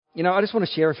I just want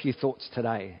to share a few thoughts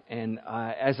today. And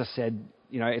as I said,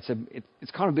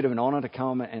 it's kind of a bit of an honour to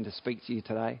come and to speak to you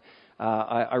today.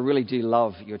 I really do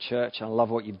love your church. I love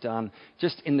what you've done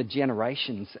just in the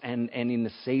generations and in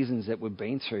the seasons that we've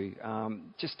been through.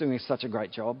 Just doing such a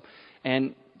great job.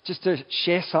 And just to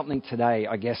share something today,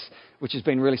 I guess, which has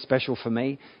been really special for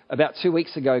me. About 2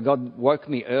 weeks ago, God woke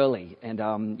me early. And,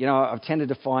 I've tended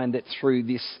to find that through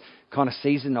this kind of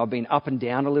season, I've been up and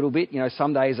down a little bit.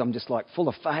 Some days I'm just like full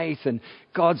of faith and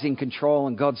God's in control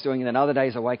and God's doing it. And other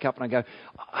days I wake up and I go,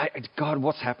 God,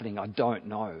 what's happening? I don't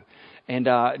know. And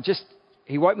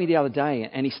he woke me the other day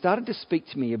and he started to speak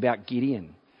to me about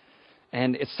Gideon.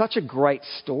 And it's such a great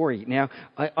story. Now,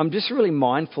 I'm just really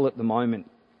mindful at the moment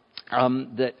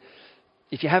that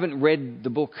if you haven't read the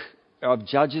book of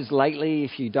Judges lately,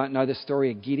 if you don't know the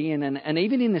story of Gideon, and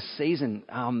even in this season,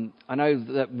 I know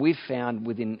that we've found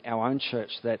within our own church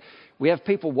that we have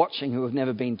people watching who have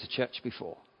never been to church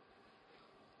before.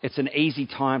 It's an easy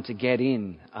time to get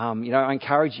in. I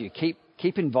encourage you, keep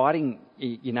inviting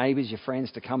your neighbours, your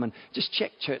friends to come and just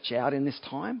check church out in this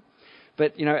time.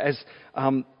 But, as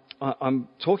I'm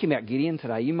talking about Gideon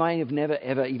today, you may have never,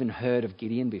 ever even heard of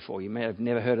Gideon before. You may have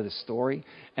never heard of the story.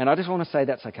 And I just want to say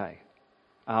that's okay.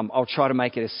 I'll try to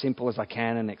make it as simple as I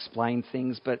can and explain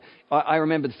things. But I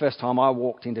remember the first time I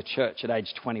walked into church at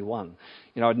age 21.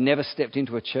 I'd never stepped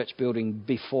into a church building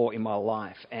before in my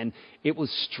life. And it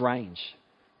was strange.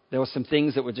 There were some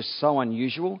things that were just so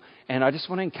unusual. And I just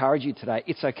want to encourage you today,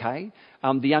 it's okay.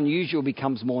 The unusual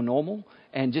becomes more normal.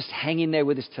 And just hang in there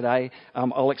with us today.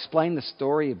 I'll explain the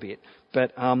story a bit.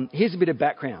 But here's a bit of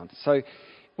background. So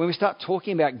when we start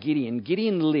talking about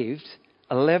Gideon lived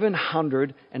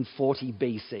 1140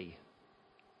 BC.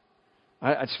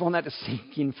 I just want that to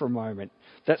sink in for a moment.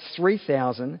 That's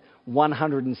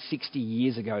 3,160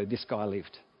 years ago this guy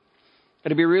lived.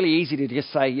 It'd be really easy to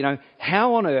just say,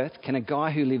 how on earth can a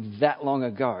guy who lived that long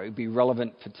ago be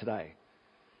relevant for today?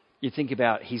 You think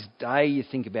about his day, you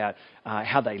think about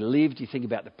how they lived, you think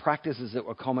about the practices that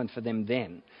were common for them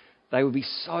then. They would be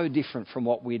so different from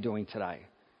what we're doing today.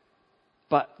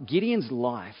 But Gideon's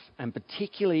life, and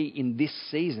particularly in this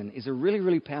season, is a really,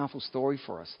 really powerful story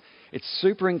for us. It's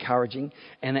super encouraging,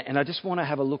 and I just want to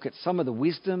have a look at some of the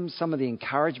wisdom, some of the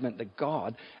encouragement that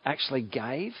God actually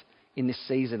gave in this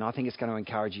season. I think it's going to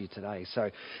encourage you today.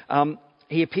 So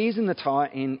he appears in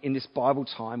this Bible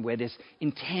time where there's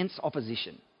intense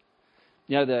opposition.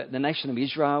 The nation of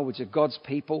Israel, which are God's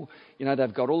people,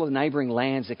 they've got all of the neighbouring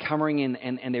lands. They're coming in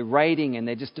and they're raiding and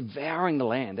they're just devouring the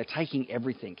land. They're taking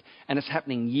everything. And it's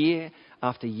happening year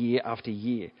after year after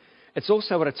year. It's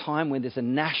also at a time when there's a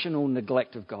national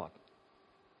neglect of God.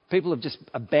 People have just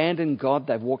abandoned God.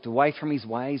 They've walked away from his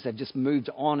ways. They've just moved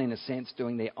on, in a sense,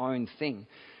 doing their own thing.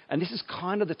 And this is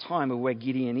kind of the time of where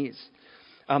Gideon is.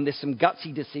 There's some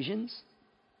gutsy decisions.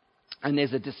 And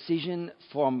there's a decision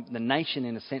from the nation,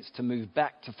 in a sense, to move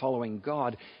back to following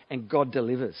God, and God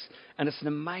delivers. And it's an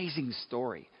amazing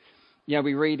story.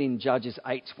 We read in Judges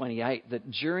 8:28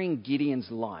 that during Gideon's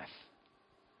life,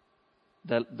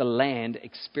 the land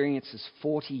experiences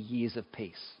 40 years of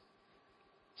peace.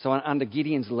 So under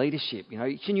Gideon's leadership,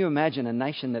 can you imagine a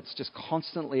nation that's just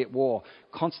constantly at war,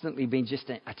 constantly being just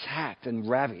attacked and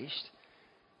ravished?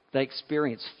 They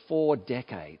experience 4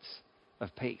 decades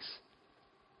of peace.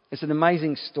 It's an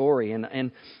amazing story,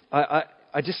 and I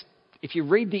just, if you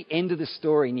read the end of the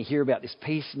story and you hear about this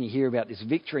peace and you hear about this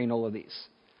victory and all of this,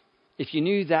 if you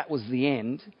knew that was the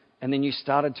end and then you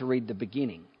started to read the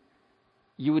beginning,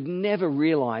 you would never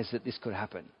realise that this could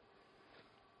happen.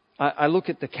 I look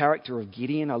at the character of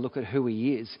Gideon, I look at who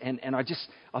he is, and I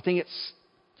think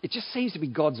it just seems to be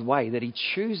God's way that he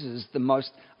chooses the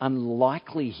most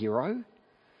unlikely hero.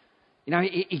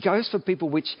 He goes for people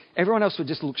which everyone else would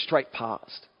just look straight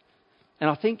past. And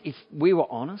I think if we were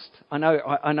honest, I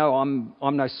know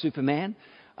I'm no Superman,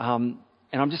 and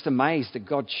I'm just amazed that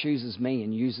God chooses me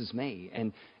and uses me.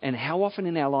 And how often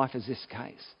in our life is this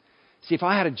case? See, if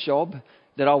I had a job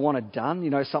that I wanted done,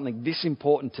 something this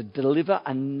important to deliver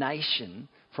a nation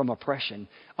from oppression,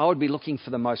 I would be looking for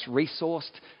the most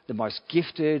resourced, the most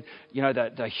gifted,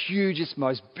 the hugest,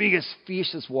 most biggest,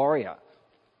 fiercest warrior.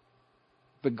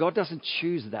 But God doesn't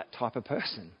choose that type of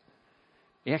person.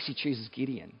 He actually chooses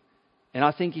Gideon. And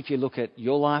I think if you look at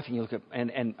your life and you look at,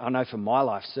 and I know from my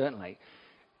life certainly,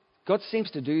 God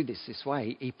seems to do this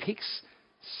way. He picks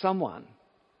someone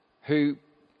who,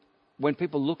 when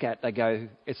people look at, they go,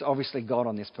 it's obviously God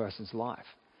on this person's life.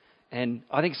 And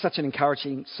I think it's such an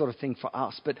encouraging sort of thing for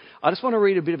us. But I just want to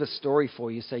read a bit of a story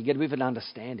for you so you get a bit of an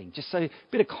understanding. Just so a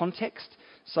bit of context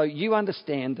so you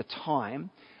understand the time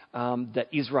that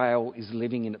Israel is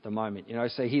living in at the moment.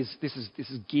 So this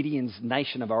is Gideon's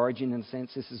nation of origin in a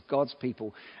sense. This is God's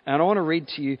people. And I want to read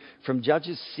to you from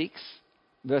Judges 6,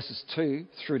 verses 2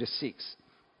 through to 6.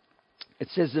 It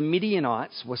says, the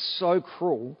Midianites were so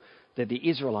cruel that the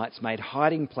Israelites made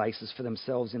hiding places for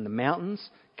themselves in the mountains,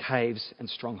 caves, and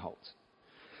strongholds.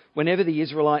 Whenever the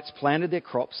Israelites planted their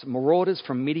crops, marauders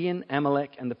from Midian,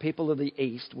 Amalek, and the people of the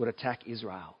east would attack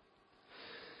Israel.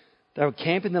 They would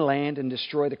camp in the land and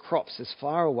destroy the crops as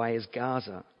far away as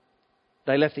Gaza.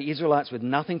 They left the Israelites with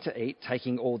nothing to eat,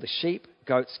 taking all the sheep,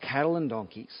 goats, cattle, and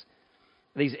donkeys.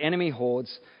 These enemy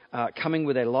hordes, coming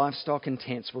with their livestock and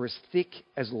tents, were as thick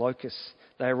as locusts.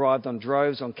 They arrived on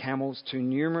droves, on camels, too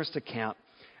numerous to count,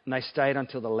 and they stayed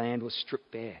until the land was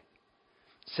stripped bare.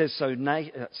 It says,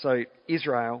 so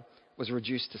Israel was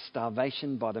reduced to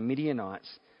starvation by the Midianites.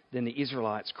 Then the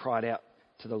Israelites cried out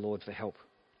to the Lord for help.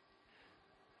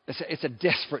 It's a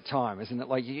desperate time, isn't it?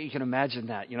 Like you can imagine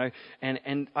that,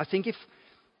 And I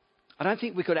don't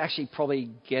think we could actually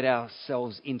probably get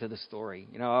ourselves into the story.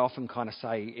 I often kind of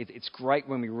say it's great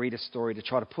when we read a story to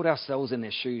try to put ourselves in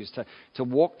their shoes, to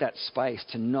walk that space,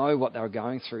 to know what they were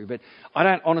going through. But I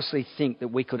don't honestly think that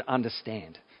we could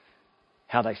understand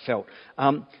how they felt.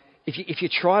 If you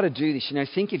try to do this,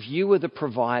 think if you were the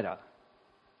provider,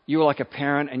 you were like a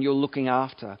parent and you're looking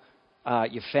after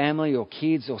your family or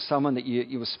kids or someone that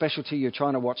you were special to, you're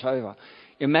trying to watch over.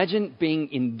 Imagine being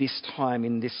in this time,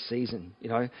 in this season.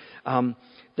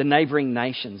 The neighbouring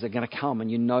nations are going to come,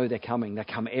 and they're coming. They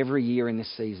come every year in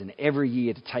this season, every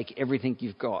year to take everything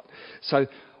you've got. So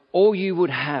all you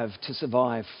would have to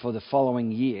survive for the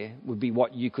following year would be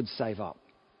what you could save up,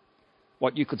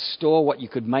 what you could store, what you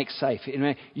could make safe.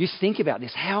 You think about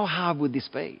this. How hard would this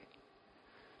be?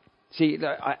 See,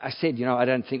 I said, I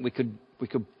don't think we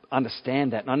could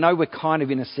understand that. And I know we're kind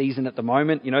of in a season at the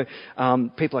moment,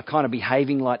 people are kind of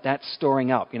behaving like that,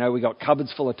 storing up. We've got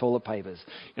cupboards full of toilet papers,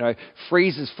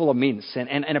 freezers full of mints,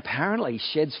 and apparently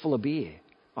sheds full of beer.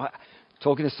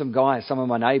 Talking to some guys, some of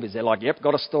my neighbours, they're like, yep,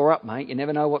 got to store up, mate. You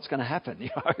never know what's going to happen,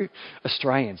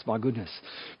 Australians, my goodness.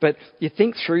 But you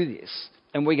think through this,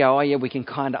 and we go, oh yeah, we can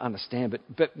kind of understand,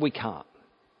 but we can't.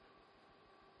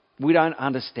 We don't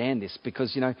understand this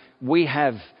because, we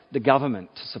have the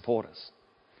government to support us.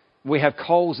 We have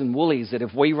Coles and Woolies that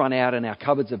if we run out and our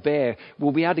cupboards are bare,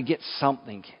 we'll be able to get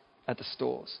something at the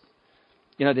stores.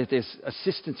 There's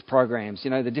assistance programs,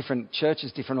 the different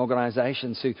churches, different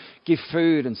organisations who give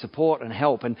food and support and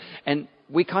help. And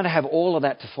we kind of have all of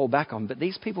that to fall back on. But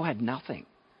these people had nothing.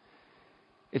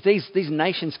 If these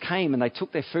nations came and they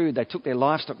took their food, they took their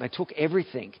livestock, they took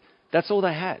everything, that's all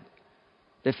they had.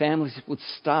 Their families would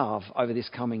starve over this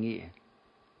coming year.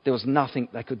 There was nothing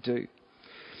they could do.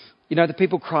 The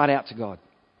people cried out to God.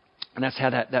 And that's how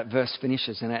that verse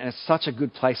finishes. And it's such a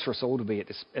good place for us all to be at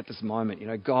this moment.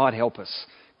 God help us.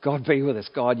 God be with us.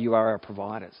 God, you are our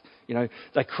providers.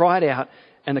 They cried out.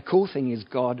 And the cool thing is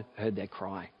God heard their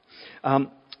cry.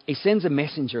 He sends a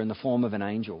messenger in the form of an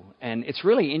angel. And it's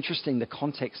really interesting, the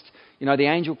context. The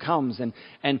angel comes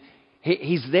and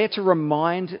he's there to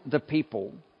remind the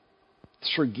people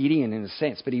through Gideon in a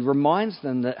sense. But he reminds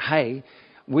them that, hey,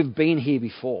 we've been here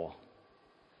before.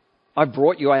 I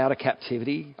brought you out of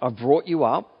captivity. I brought you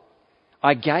up.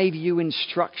 I gave you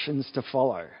instructions to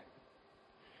follow.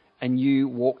 And you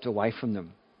walked away from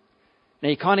them. Now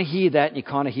you kind of hear that, and you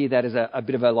kind of hear that as a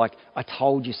bit of a like, I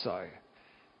told you so.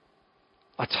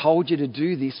 I told you to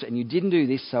do this and you didn't do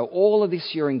this. So all of this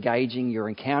you're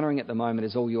encountering at the moment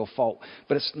is all your fault.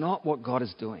 But it's not what God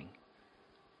is doing.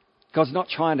 God's not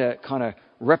trying to kind of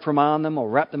reprimand them or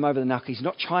wrap them over the knuckle. He's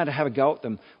not trying to have a go at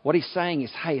them. What he's saying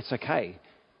is, hey, it's okay.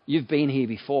 You've been here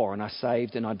before, and I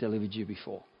saved and I delivered you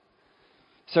before.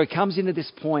 So he comes into this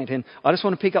point, and I just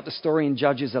want to pick up the story in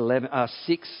Judges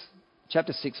 6,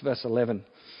 chapter 6, verse 11.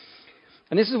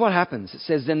 And this is what happens. It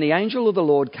says, then the angel of the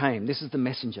Lord came. This is the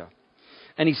messenger.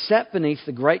 And he sat beneath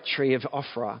the great tree of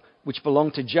Ophrah, which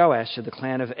belonged to Joash of the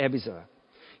clan of Abiezer.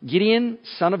 Gideon,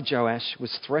 son of Joash,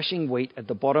 was threshing wheat at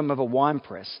the bottom of a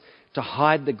winepress to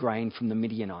hide the grain from the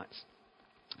Midianites.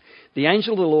 The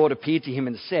angel of the Lord appeared to him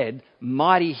and said,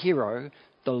 mighty hero,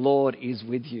 the Lord is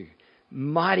with you.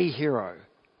 Mighty hero,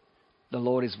 the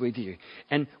Lord is with you.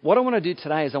 And what I want to do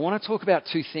today is I want to talk about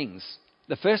two things.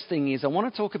 The first thing is I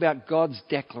want to talk about God's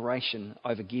declaration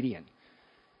over Gideon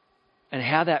and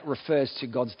how that refers to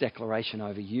God's declaration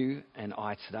over you and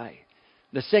I today.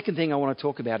 The second thing I want to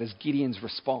talk about is Gideon's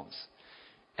response.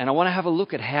 And I want to have a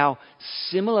look at how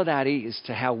similar that is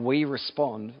to how we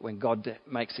respond when God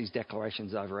makes these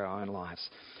declarations over our own lives.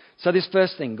 So this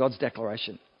first thing, God's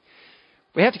declaration.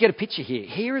 We have to get a picture here.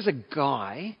 Here is a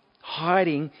guy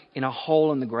hiding in a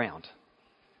hole in the ground.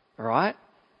 All right?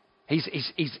 He's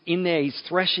in there, he's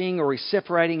threshing or he's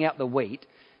separating out the wheat.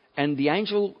 And the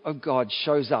angel of God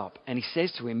shows up and he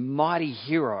says to him, "Mighty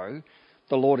hero,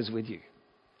 the Lord is with you."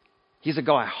 Here's a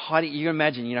guy hiding, you can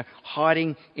imagine,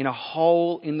 hiding in a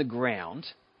hole in the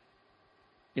ground.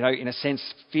 In a sense,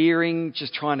 fearing,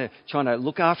 just trying to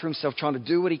look after himself, trying to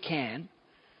do what he can.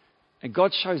 And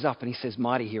God shows up and he says,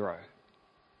 "Mighty hero,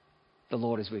 the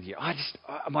Lord is with you."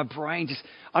 My brain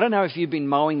I don't know if you've been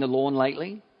mowing the lawn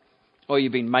lately, or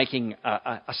you've been making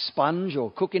a sponge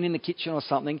or cooking in the kitchen or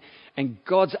something, and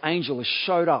God's angel has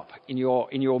showed up in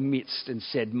your midst and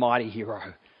said, "Mighty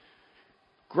hero."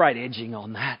 Great edging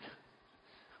on that.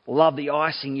 Love the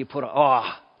icing you put on.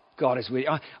 Oh, God is with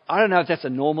you. I don't know if that's a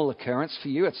normal occurrence for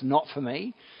you. It's not for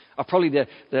me. Probably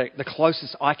the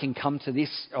closest I can come to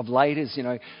this of late is,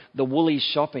 the Woolies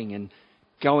shopping and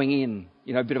going in,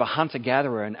 a bit of a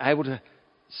hunter-gatherer and able to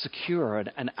secure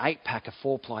an 8-pack of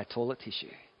 4-ply toilet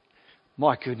tissue.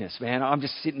 My goodness, man, I'm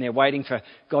just sitting there waiting for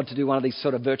God to do one of these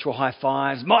sort of virtual high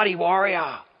fives. "Mighty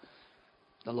warrior,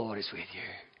 the Lord is with you."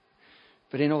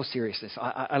 But in all seriousness,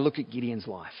 I look at Gideon's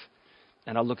life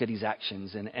and I look at his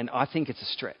actions and I think it's a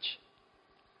stretch.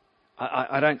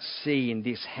 I don't see in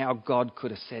this how God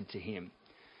could have said to him,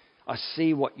 "I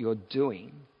see what you're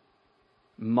doing.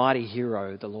 Mighty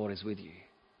hero, the Lord is with you."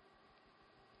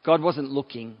 God wasn't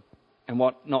looking and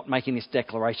not making this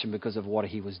declaration because of what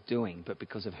he was doing, but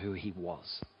because of who he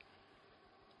was.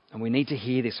 And we need to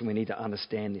hear this and we need to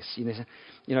understand this.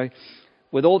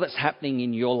 With all that's happening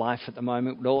in your life at the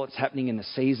moment, with all that's happening in the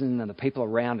season and the people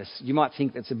around us, you might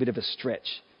think that's a bit of a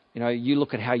stretch. You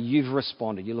look at how you've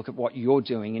responded, you look at what you're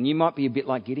doing, and you might be a bit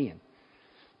like Gideon.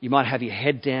 You might have your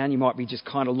head down, you might be just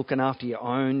kind of looking after your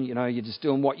own, you're just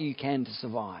doing what you can to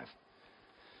survive.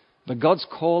 But God's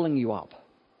calling you up.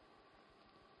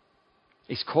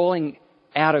 He's calling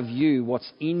out of you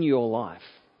what's in your life.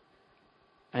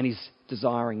 And he's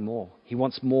desiring more. He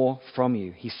wants more from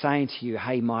you. He's saying to you,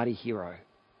 "Hey, mighty hero,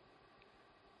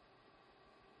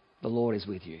 the Lord is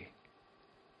with you."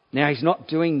 Now, he's not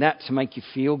doing that to make you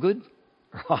feel good,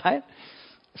 right?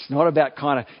 It's not about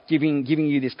kind of giving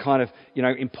you this kind of,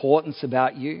 importance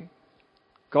about you.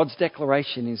 God's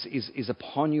declaration is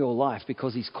upon your life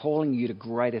because he's calling you to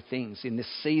greater things in this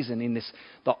season,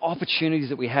 the opportunities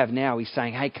that we have now. He's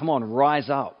saying, "Hey, come on, rise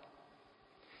up."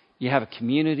 You have a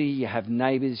community, you have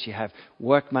neighbours, you have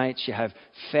workmates, you have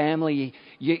family,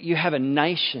 you have a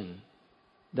nation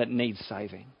that needs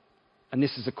saving. And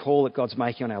this is a call that God's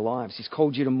making on our lives. He's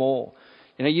called you to more.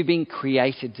 You've been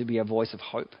created to be a voice of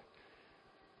hope.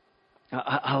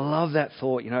 I love that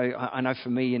thought. I know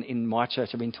for me in my church,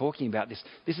 I've been talking about this.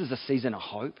 This is a season of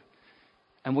hope.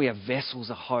 And we are vessels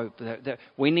of hope. That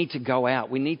we need to go out.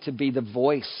 We need to be the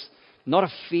voice, not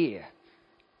of fear,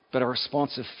 but a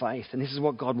response of faith. And this is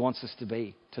what God wants us to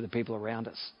be to the people around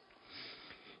us.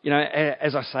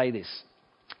 As I say this,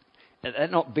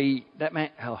 that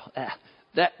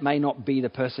may not be the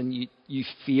person you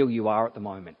feel you are at the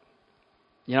moment.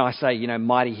 I say,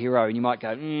 mighty hero, and you might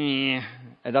go,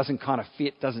 it doesn't kind of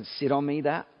fit, doesn't sit on me,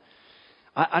 that.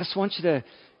 I just want you to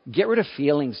get rid of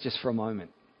feelings just for a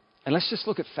moment. And let's just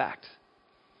look at fact.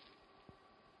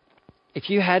 If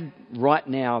you had right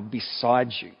now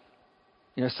beside you,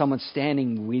 someone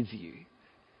standing with you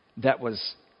that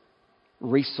was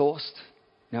resourced,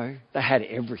 they had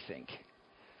everything.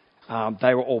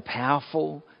 They were all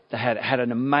powerful. They had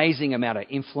an amazing amount of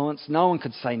influence. No one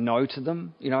could say no to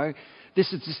them.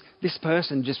 This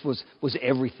person just was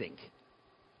everything.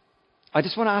 I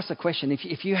just want to ask the question,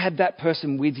 if you had that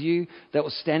person with you that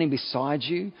was standing beside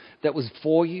you, that was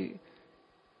for you,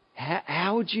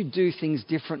 how would you do things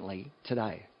differently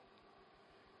today?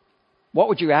 What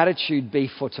would your attitude be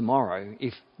for tomorrow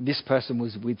if this person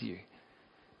was with you?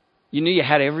 You knew you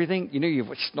had everything. You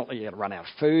knew it's not that you're going to run out of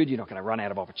food. You're not going to run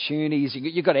out of opportunities.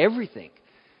 You've got everything.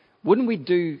 Wouldn't we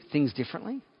do things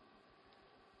differently?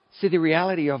 See, the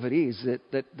reality of it is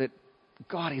that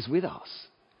God is with us.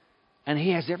 And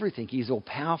he has everything. He's all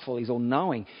powerful. He's all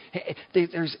knowing.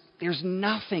 There's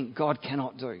nothing God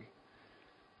cannot do.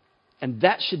 And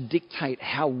that should dictate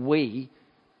how we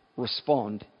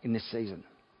respond in this season.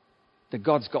 That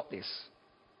God's got this.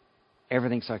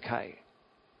 Everything's okay.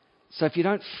 So if you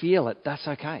don't feel it, that's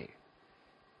okay.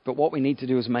 But what we need to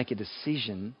do is make a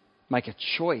decision, make a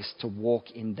choice to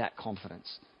walk in that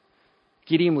confidence.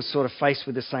 Gideon was sort of faced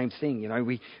with the same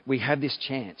thing. We have this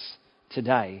chance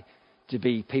today to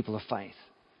be people of faith,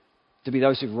 to be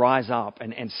those who rise up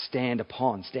and stand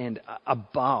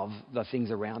above the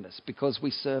things around us, because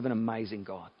we serve an amazing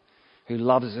God who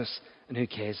loves us and who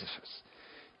cares for us.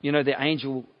 The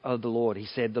angel of the Lord, he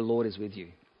said, "The Lord is with you."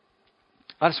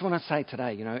 I just want to say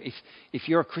today, if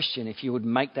you're a Christian, if you would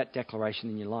make that declaration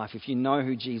in your life, if you know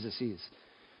who Jesus is,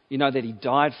 you know that he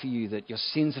died for you, that your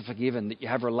sins are forgiven, that you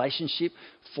have a relationship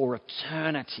for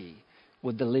eternity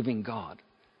with the living God,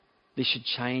 this should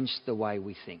change the way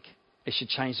we think. It should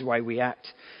change the way we act.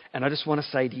 And I just want to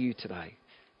say to you today,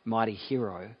 mighty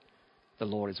hero, the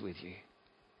Lord is with you.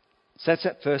 So that's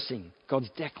that first thing, God's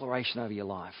declaration over your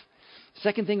life.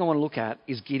 Second thing I want to look at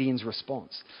is Gideon's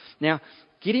response. Now,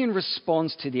 Gideon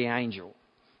responds to the angel.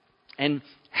 And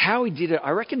how he did it,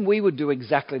 I reckon we would do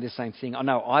exactly the same thing. I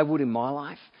know I would in my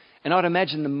life. And I'd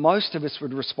imagine that most of us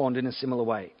would respond in a similar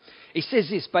way. He says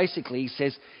this, basically, he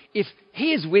says, if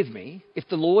he is with me, if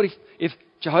the Lord,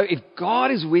 if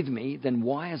God is with me, then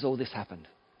why has all this happened?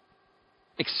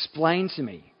 Explain to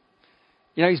me.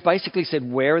 He's basically said,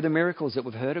 where are the miracles that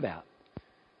we've heard about?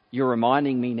 You're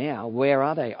reminding me now, where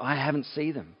are they? I haven't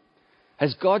seen them.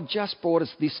 Has God just brought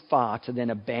us this far to then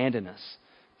abandon us,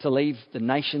 to leave the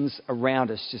nations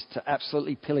around us just to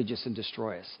absolutely pillage us and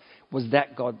destroy us? Was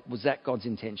that God's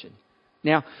intention?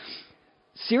 Now,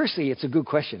 seriously, it's a good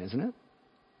question, isn't it?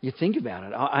 You think about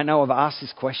it. I know I've asked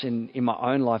this question in my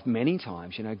own life many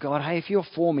times. God, hey, if you're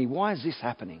for me, why is this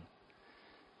happening?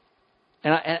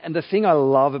 And the thing I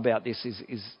love about this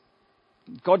is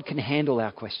God can handle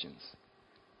our questions.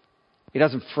 He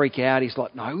doesn't freak out. He's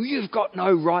like, no, you've got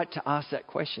no right to ask that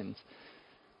question.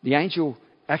 The angel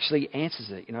actually answers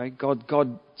it.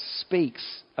 God speaks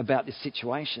about this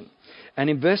situation. And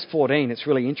in verse 14, it's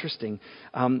really interesting.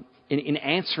 In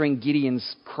answering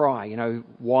Gideon's cry,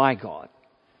 why God?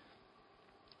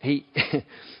 He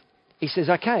says,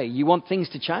 okay, you want things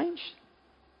to change?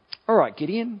 All right,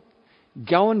 Gideon,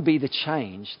 go and be the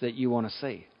change that you want to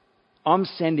see. I'm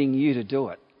sending you to do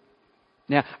it.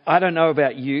 Now, I don't know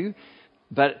about you,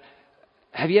 but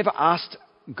have you ever asked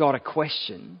God a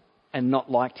question and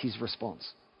not liked his response?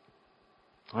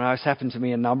 I know it's happened to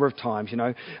me a number of times.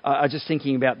 I was just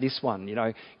thinking about this one.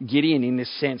 Gideon, in this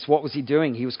sense, what was he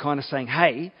doing? He was kind of saying,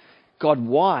 hey, God,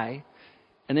 why?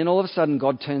 And then all of a sudden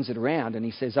God turns it around and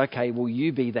he says, okay, will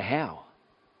you be the how?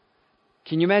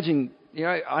 Can you imagine?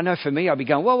 I know for me, I'd be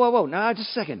going, whoa, no,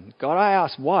 just a second. God, I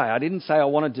asked why. I didn't say I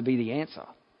wanted to be the answer.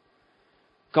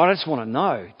 God, I just want to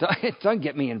know. Don't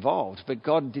get me involved. But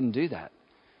God didn't do that.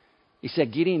 He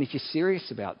said, Gideon, if you're serious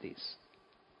about this,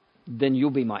 then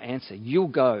you'll be my answer. You'll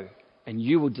go and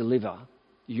you will deliver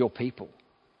your people.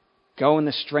 Go in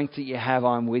the strength that you have,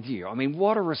 I'm with you. I mean,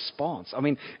 what a response. I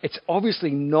mean, it's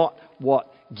obviously not what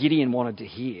Gideon wanted to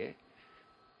hear.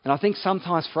 And I think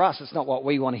sometimes for us, it's not what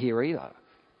we want to hear either.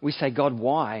 We say, God,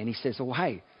 why? And he says, well,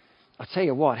 hey, I'll tell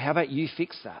you what, how about you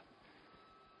fix that?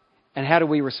 And how do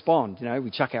we respond?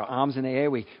 We chuck our arms in the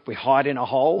air, we hide in a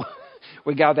hole,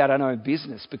 we go about our own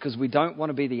business because we don't want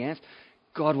to be the answer.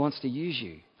 God wants to use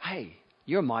you. Hey,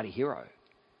 you're a mighty hero.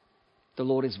 The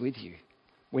Lord is with you.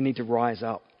 We need to rise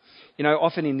up.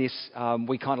 Often in this,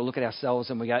 we kind of look at ourselves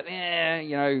and we go,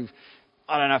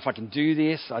 I don't know if I can do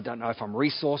this. I don't know if I'm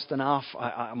resourced enough.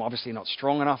 I'm obviously not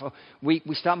strong enough. We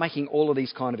start making all of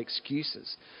these kind of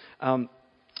excuses.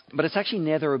 But it's actually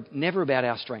never about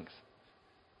our strength.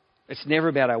 It's never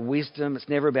about our wisdom. It's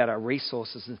never about our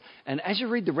resources. And as you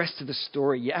read the rest of the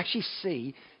story, you actually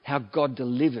see how God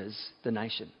delivers the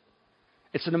nation.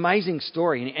 It's an amazing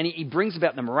story, and he brings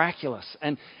about the miraculous,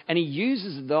 and he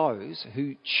uses those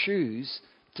who choose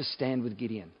to stand with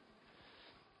Gideon.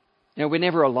 We're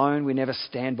never alone. We never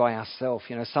stand by ourselves.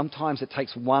 Sometimes it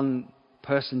takes one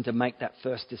person to make that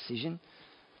first decision.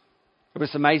 But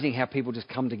it's amazing how people just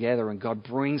come together, and God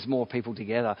brings more people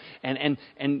together.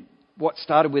 And what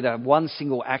started with one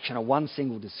single action, one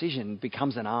single decision,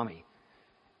 becomes an army.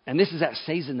 And this is that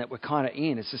season that we're kind of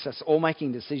in. It's just us all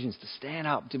making decisions to stand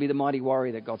up, to be the mighty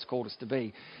warrior that God's called us to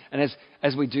be. And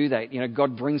as we do that,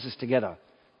 God brings us together,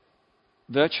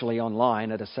 virtually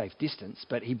online at a safe distance,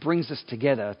 but he brings us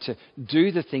together to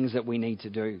do the things that we need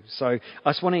to do. So I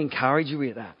just want to encourage you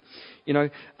with that.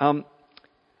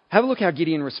 Have a look how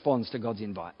Gideon responds to God's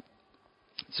invite.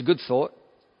 It's a good thought,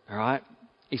 all right?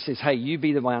 He says, hey, you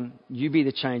be the one, you be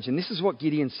the change. And this is what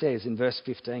Gideon says in verse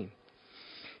 15.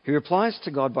 He replies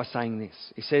to God by saying this.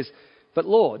 He says, but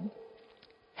Lord,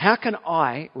 how can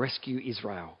I rescue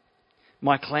Israel?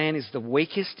 My clan is the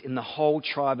weakest in the whole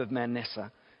tribe of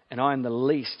Manasseh, and I am the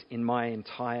least in my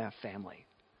entire family.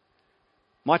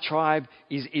 My tribe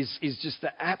is just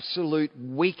the absolute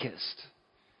weakest,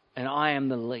 and I am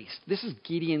the least. This is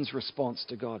Gideon's response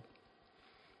to God.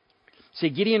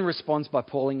 See, Gideon responds by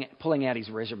pulling out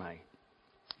his resume.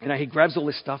 He grabs all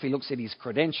this stuff, he looks at his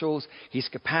credentials, his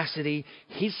capacity,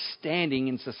 his standing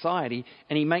in society,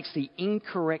 and he makes the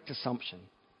incorrect assumption.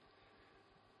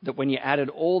 that when you added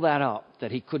all that up,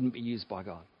 that he couldn't be used by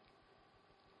God.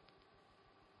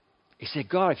 He said,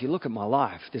 God, if you look at my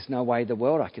life, there's no way in the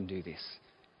world I can do this.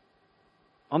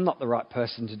 I'm not the right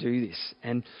person to do this.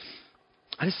 And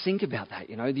I just think about that,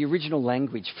 the original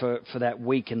language for that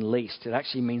weak and least, it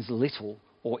actually means little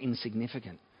or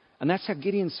insignificant. And that's how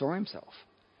Gideon saw himself.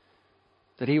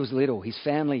 That he was little, his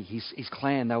family, his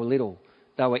clan, they were little.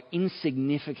 They were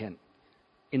insignificant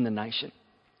in the nation.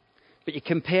 But you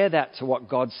compare that to what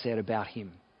God said about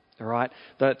him. All right?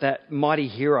 That mighty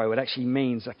hero, it actually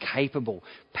means a capable,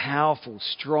 powerful,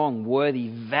 strong, worthy,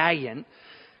 valiant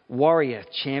warrior,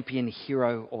 champion,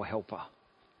 hero, or helper.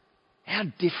 How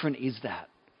different is that?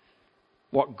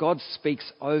 What God speaks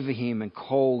over him and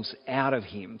calls out of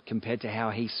him compared to how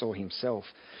he saw himself.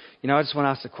 I just want to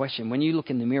ask the question, when you look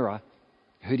in the mirror,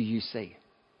 who do you see?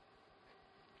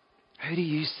 Who do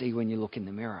you see when you look in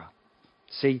the mirror?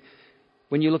 See,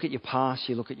 when you look at your past,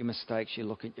 you look at your mistakes, you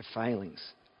look at your failings.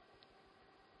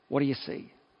 What do you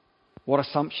see? What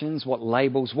assumptions, what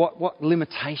labels, what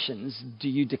limitations do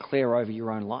you declare over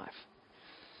your own life?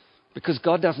 Because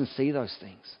God doesn't see those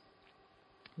things.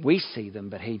 We see them,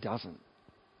 but he doesn't.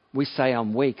 We say,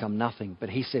 I'm weak, I'm nothing. But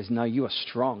he says, no, you are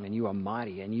strong and you are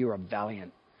mighty and you are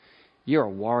valiant. You're a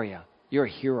warrior. You're a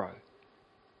hero.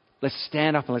 Let's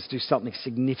stand up and let's do something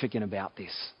significant about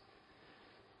this.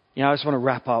 I just want to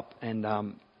wrap up and I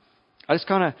just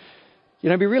kind of,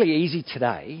 it'd be really easy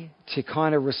today to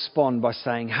kind of respond by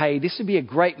saying, hey, this would be a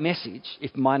great message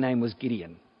if my name was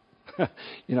Gideon.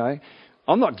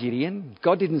 I'm not Gideon.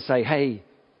 God didn't say, hey,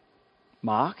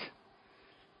 Mark.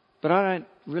 But I don't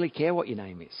really care what your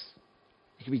name is.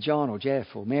 It could be John or Jeff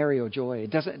or Mary or Joy.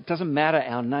 It doesn't matter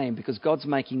our name because God's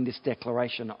making this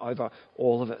declaration over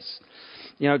all of us.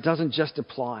 It doesn't just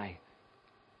apply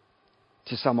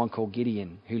to someone called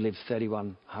Gideon who lived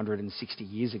 3,160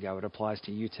 years ago. It applies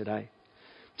to you today.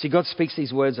 See, God speaks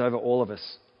these words over all of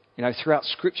us. Throughout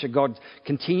Scripture, God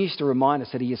continues to remind us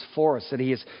that he is for us, that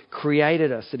he has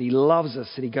created us, that he loves us,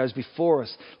 that he goes before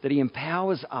us, that he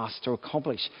empowers us to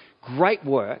accomplish great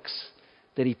works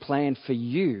that he planned for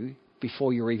you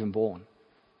before you were even born.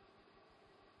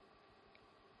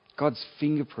 God's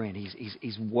fingerprint,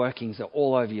 his workings are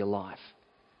all over your life.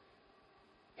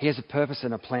 He has a purpose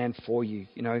and a plan for you.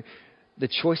 The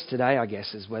choice today, I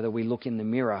guess, is whether we look in the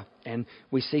mirror and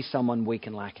we see someone weak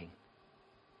and lacking.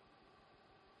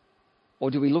 Or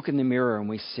do we look in the mirror and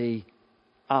we see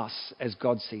us as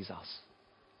God sees us?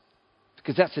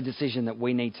 Because that's a decision that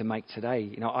we need to make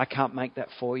today. I can't make that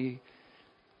for you.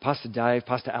 Pastor Dave,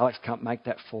 Pastor Alex can't make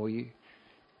that for you.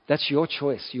 That's your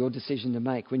choice, your decision to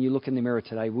make. When you look in the mirror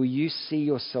today, will you see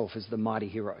yourself as the mighty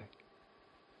hero?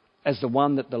 As the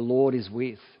one that the Lord is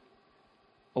with?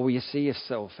 Or will you see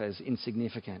yourself as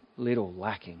insignificant, little,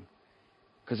 lacking?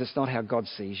 Because it's not how God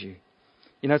sees you.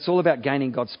 It's all about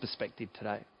gaining God's perspective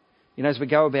today. As we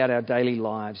go about our daily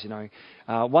lives,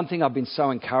 one thing I've been so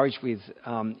encouraged with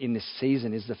in this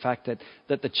season is the fact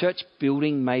that the church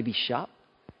building may be shut,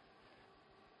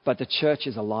 but the church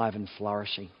is alive and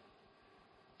flourishing.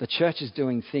 The church is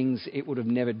doing things it would have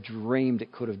never dreamed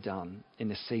it could have done in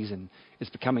this season. It's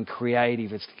becoming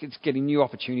creative. It's getting new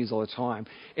opportunities all the time.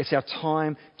 It's our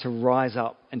time to rise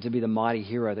up and to be the mighty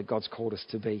hero that God's called us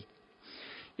to be.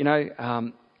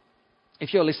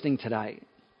 If you're listening today,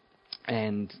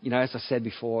 and, as I said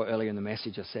before earlier in the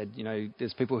message, I said,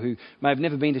 there's people who may have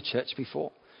never been to church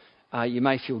before. You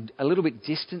may feel a little bit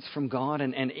distant from God.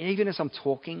 And even as I'm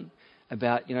talking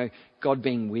about, God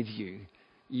being with you,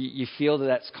 you feel that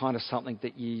that's kind of something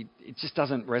that it just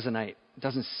doesn't resonate,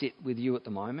 doesn't sit with you at the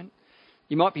moment.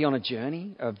 You might be on a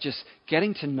journey of just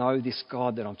getting to know this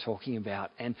God that I'm talking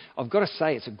about. And I've got to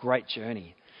say, it's a great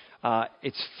journey.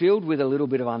 It's filled with a little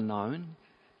bit of unknown.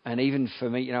 And even for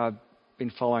me, I've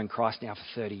been following Christ now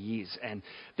for 30 years, and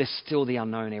there's still the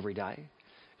unknown every day.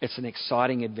 It's an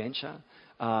exciting adventure.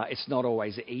 It's not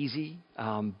always easy,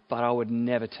 but I would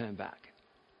never turn back.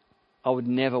 I would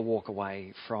never walk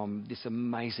away from this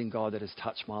amazing God that has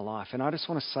touched my life. And I just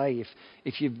want to say,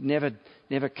 if you've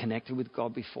never connected with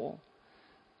God before,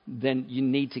 then you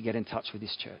need to get in touch with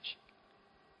this church.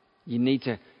 You need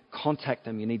to contact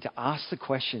them. You need to ask the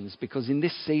questions, because in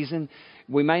this season,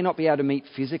 we may not be able to meet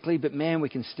physically, but man, we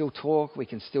can still talk. We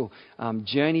can still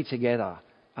journey together,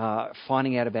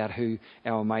 finding out about who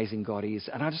our amazing God is.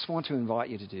 And I just want to invite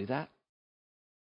you to do that.